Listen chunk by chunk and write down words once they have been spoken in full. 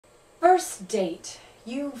First date.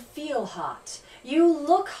 You feel hot. You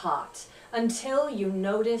look hot until you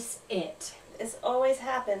notice it. This always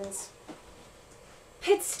happens.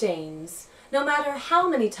 Pit stains. No matter how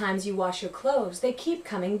many times you wash your clothes, they keep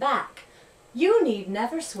coming back. You need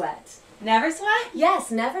Never Sweat. Never sweat?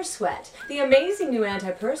 Yes, Never Sweat. The amazing new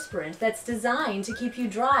antiperspirant that's designed to keep you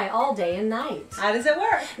dry all day and night. How does it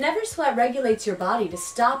work? Never Sweat regulates your body to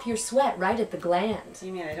stop your sweat right at the gland.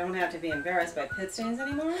 You mean I don't have to be embarrassed by pit stains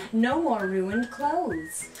anymore? No more ruined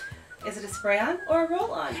clothes. Is it a spray-on or a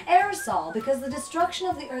roll-on? Aerosol, because the destruction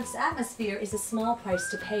of the Earth's atmosphere is a small price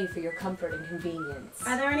to pay for your comfort and convenience.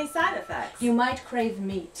 Are there any side effects? You might crave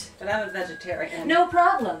meat. But I'm a vegetarian. No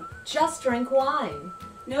problem. Just drink wine.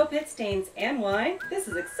 No pit stains and wine? This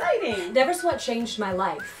is exciting! Never Sweat changed my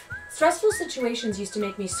life. Stressful situations used to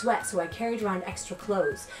make me sweat, so I carried around extra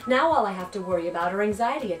clothes. Now all I have to worry about are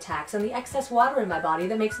anxiety attacks and the excess water in my body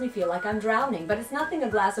that makes me feel like I'm drowning. But it's nothing a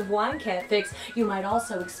glass of wine can't fix. You might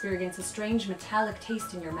also experience a strange metallic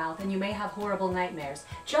taste in your mouth, and you may have horrible nightmares.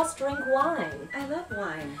 Just drink wine. I love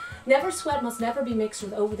wine. Never Sweat must never be mixed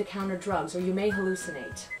with over-the-counter drugs, or you may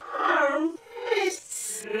hallucinate.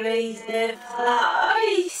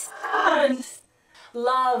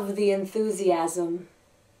 Love the enthusiasm.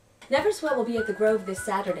 Never Sweat will be at the Grove this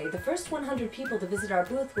Saturday. The first 100 people to visit our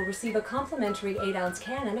booth will receive a complimentary 8-ounce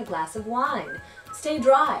can and a glass of wine. Stay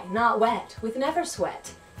dry, not wet, with Never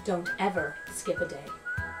Sweat. Don't ever skip a day.